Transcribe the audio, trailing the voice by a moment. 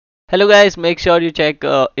Hello guys, make sure you check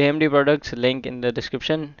AMD products link in the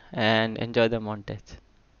description and enjoy the montage.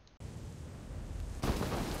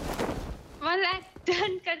 One lakh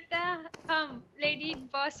done करता हम lady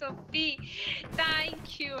boss of P.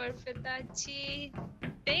 Thank you Arpita जी.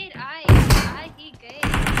 देर आए आ ही गए.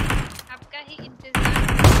 आपका ही इंतजार.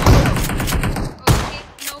 Okay,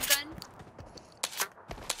 no gun.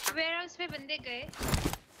 Warehouse में बंदे गए.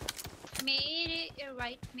 मेरे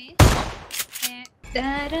right में.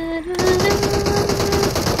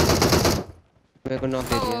 मेरे को नॉक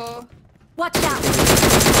दे दिया. Watch out!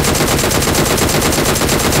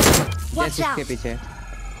 Watch इसके out! पीछे.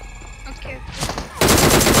 Okay.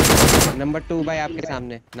 नंबर 2 भाई आपके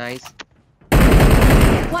सामने. नाइस.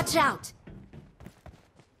 Watch out!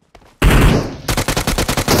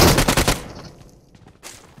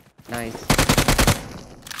 नाइस.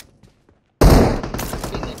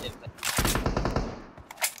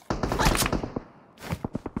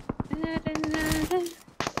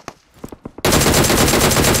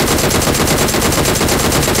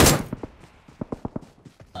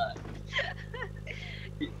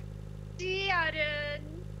 जी आर्यन,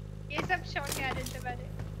 ये सब शौक है आर्यन तुम्हारे.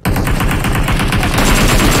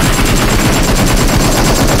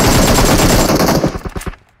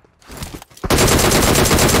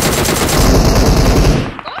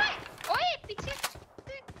 ओए ओए पीछे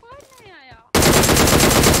से कौन नहीं आया?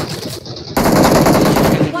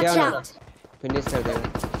 Watch out! फिनिश कर देगा.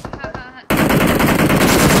 हाँ हाँ हाँ.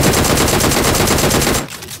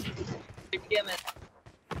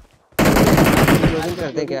 क्लोजिंग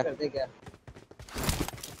करते क्या?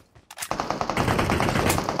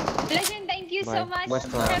 Legend, thank you so Bye. much.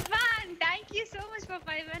 Must have. Stefan, thank you so much for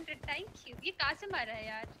 500. Thank you. ये कहाँ से मारा है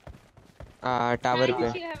यार? टावर पे.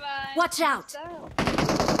 Thank you, Evan. Watch out!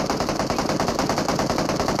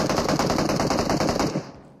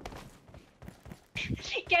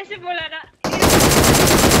 कैसे बोला ना?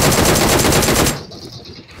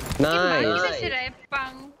 नाइस. कैसे रहा है?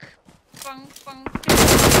 पंख, पंख, पंख.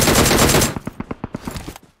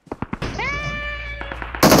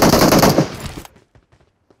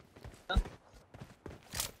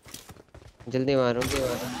 जल्दी मारो.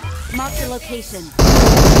 Mark the location.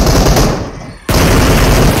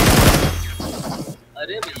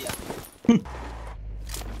 अरे भैया.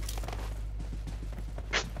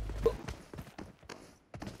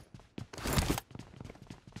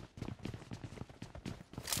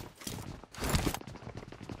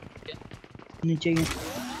 नीचे गए.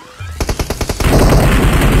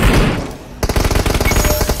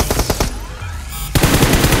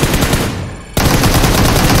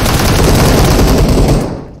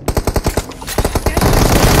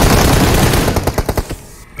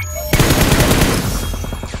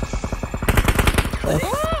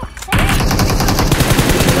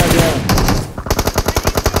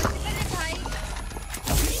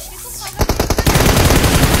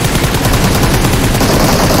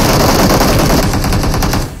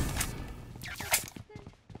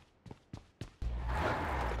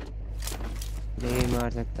 नहीं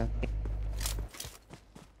मार सकता.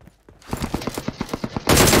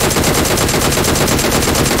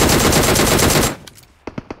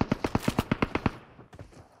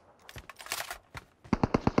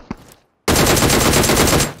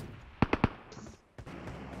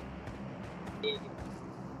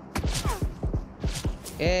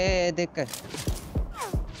 ए देख कर.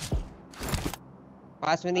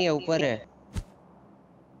 पास में नहीं है, ऊपर है.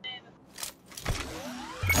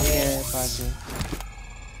 ये है पास में.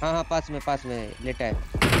 हाँ पास में लेटा है.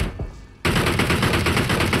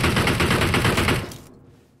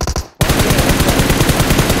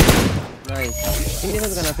 नाइस. फिनिश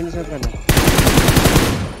मत करना.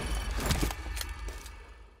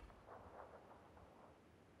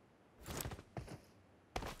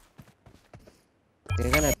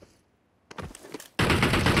 देखा ना.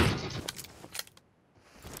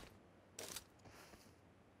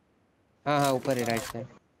 हाँ ऊपर है राइट साइड.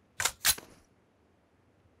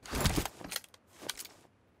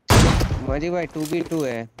 मजी भाई 2v2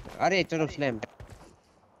 है. अरे चलो स्लैम.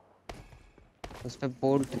 उस पे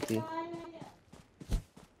बोल्ट थी.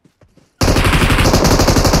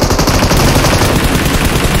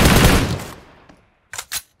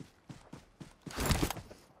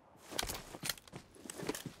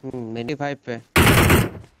 मेरी 5 पे.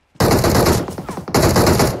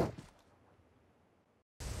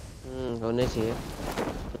 होने चाहिए.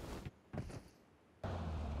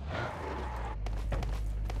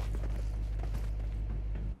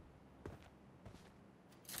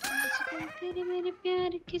 तेरे मेरे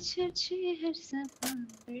प्यार के चर्चे हर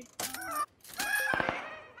सफर.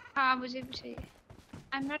 हाँ मुझे भी चाहिए.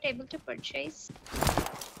 I'm not able to purchase.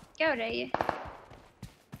 क्या हो रहा है ये?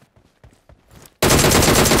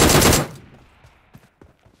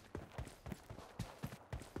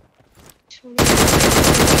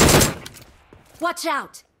 Watch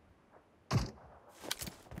out!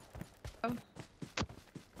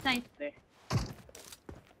 स्नाइपर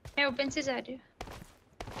मैं ओपन से जा रही हूँ।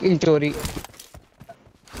 किल चोरी।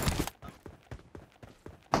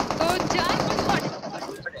 तो जा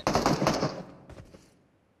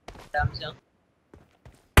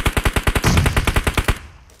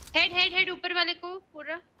हेड ऊपर वाले को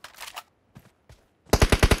पूरा।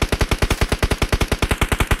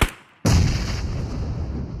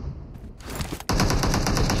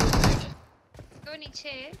 दो नीचे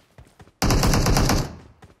है।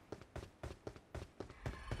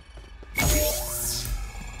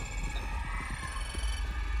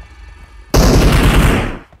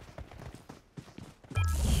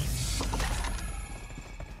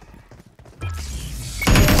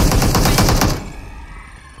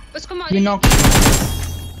 उसको मार We knock.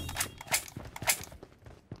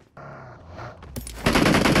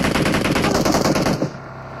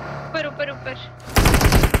 ऊपर ऊपर ऊपर।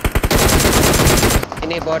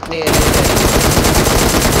 नहीं बॉट नहीं है।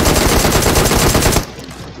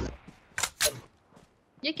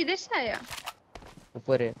 ये किधर से आया?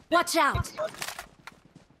 ऊपर है। Watch out!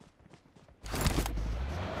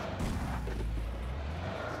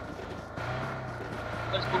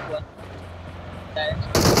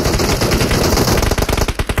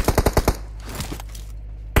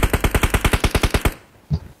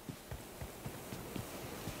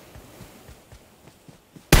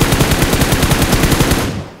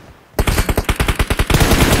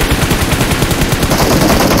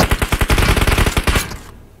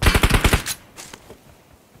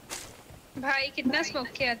 भाई कितना स्मोक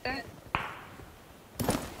किया था।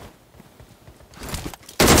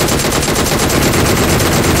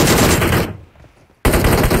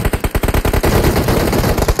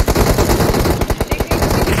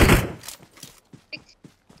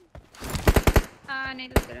 हाँ नहीं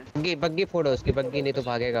लग रहा। बग्गी बग्गी फोड़ो उसकी बग्गी, नहीं तो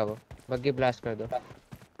भागेगा वो। बग्गी ब्लास्ट कर दो।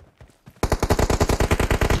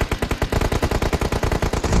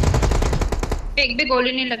 एक भी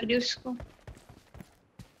गोली नहीं लग रही उसको।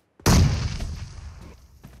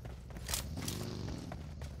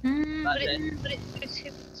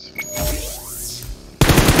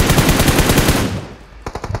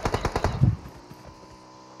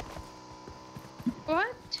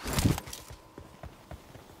 What?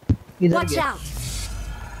 इधर Watch गया। out!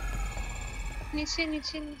 नीचे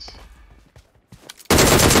नीचे नीचे।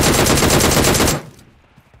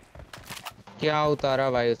 क्या उतारा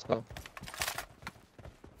भाई उसको।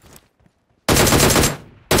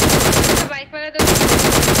 बाइक वाला तो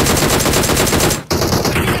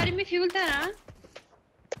गाड़ी में फ्यूल था ना।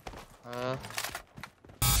 हाँ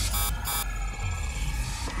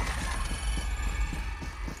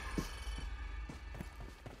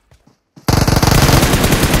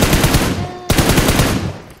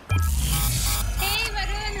Hey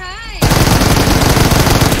वरुण हाय।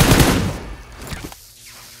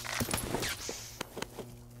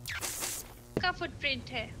 का फुटप्रिंट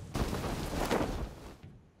है।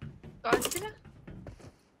 कौन सा?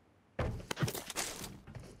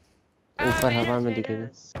 ऊपर हवा में दिखेगा।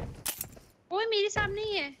 वो मेरे सामने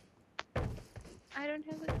ही है। I don't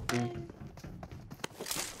have a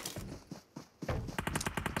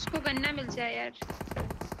उसको गन्ना मिल जाए यार।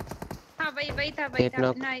 हाँ वही था एक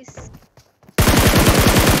knock। नाइस।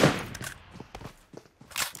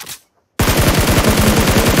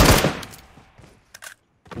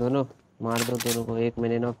 दोनों मार दो दोनों को। एक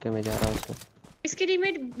मैंने नॉक के मैं जा रहा हूँ उसको। इसकी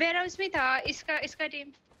टीममेट वेयर हाउस में था। इसका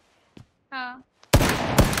टीम। हाँ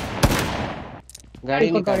गाड़ी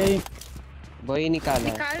एक और निकाल। गाड़ी। वही निकाला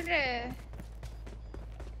है। निकाल रहे हैं।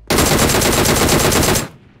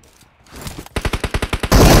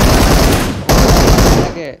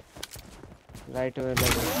 लगे राइट में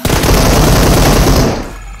लगे।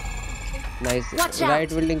 Nice. Watch out!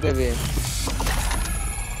 Right building पे भी है।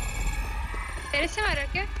 तेरे से मारा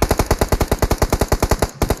क्या?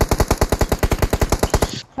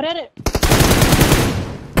 अरे अरे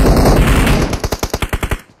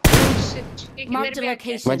Shit, एक Mark इधर the भी आ गया।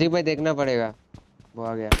 location. मजीद भाई देखना पड़ेगा। वो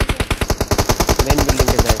आ गया मेन बिल्डिंग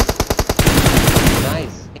के साइड।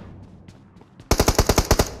 Nice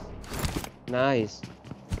nice.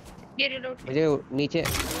 ये रिलोड। मुझे नीचे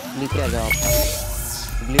नीचे आ जाओ आप।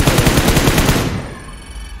 ब्लीड हो जाएगा।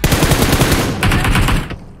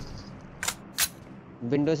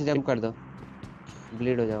 विंडो से जंप कर दो।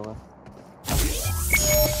 ब्लीड हो जाओगा।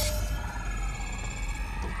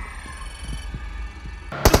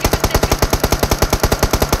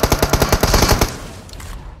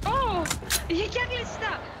 ओह ये क्या ग्लिच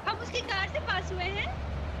था? हम उसकी कार से पास हुए हैं।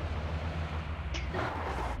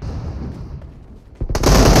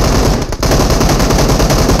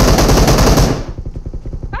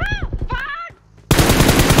 भाग!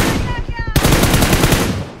 आ गया।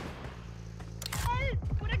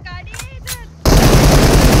 पूरा गाड़ी है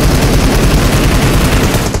इधर।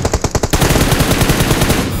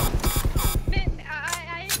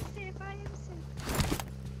 I am safe. I am safe.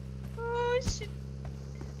 Oh shit.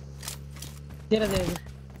 तेरा दे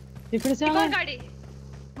ये फिर से एक आ और गया। गाड़ी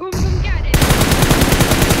घूम घूम के आ रहे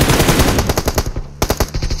हैं।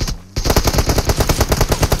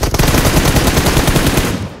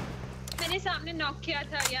 मैंने सामने नॉक किया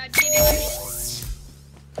था यार।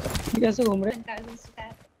 ये कैसे घूम रहे?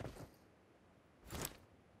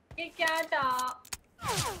 ये क्या था?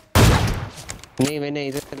 नहीं मैंने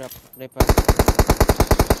इधर अपने पास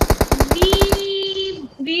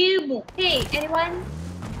Beep. Hey, anyone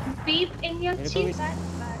beep in your मेरे को cheek? भी-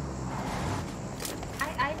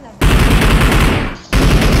 I love it.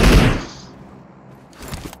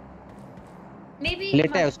 Maybe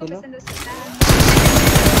लेटा है मम्मी उसको को लो। पसंद हो सकता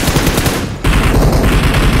है।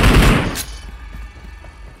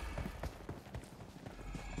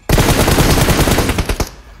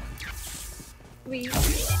 Weed.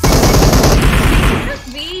 It's not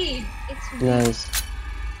weed. It's weed. Nice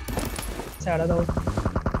साड़ा दो।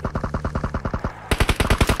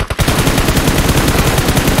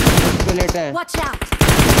 उसको लेटा है। Watch out!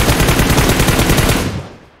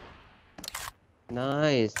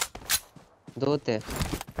 नाइस दो थे।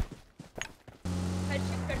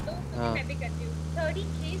 हर्षित कर दो क्योंकि हाँ। मैं भी करती हूँ।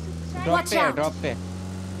 30K subscribe. ड्रॉप Watch पे है out.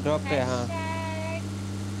 ड्रॉप पे हाँ Hashtag,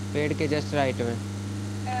 पेड़ के जस्ट राइट में।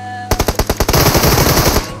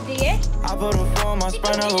 दिए? I put her phone on my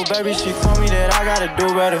spine, little baby, she told me that I gotta do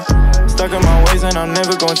better. Stuck in my ways and I'm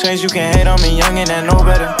never gonna change, you can't hate on me, youngin' and know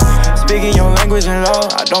better. Speaking your language in law,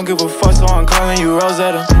 I don't give a fuck, so I'm calling you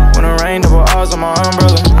Rosetta. When it rain, double R's on my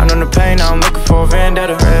umbrella. I know the pain, now I'm looking for a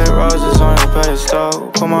vendetta. Red roses on your pedestal,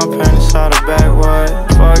 put my pen inside a backwood.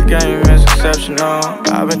 Fuck game is exceptional,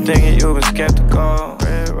 I've been thinking you've been skeptical.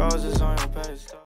 Red roses on your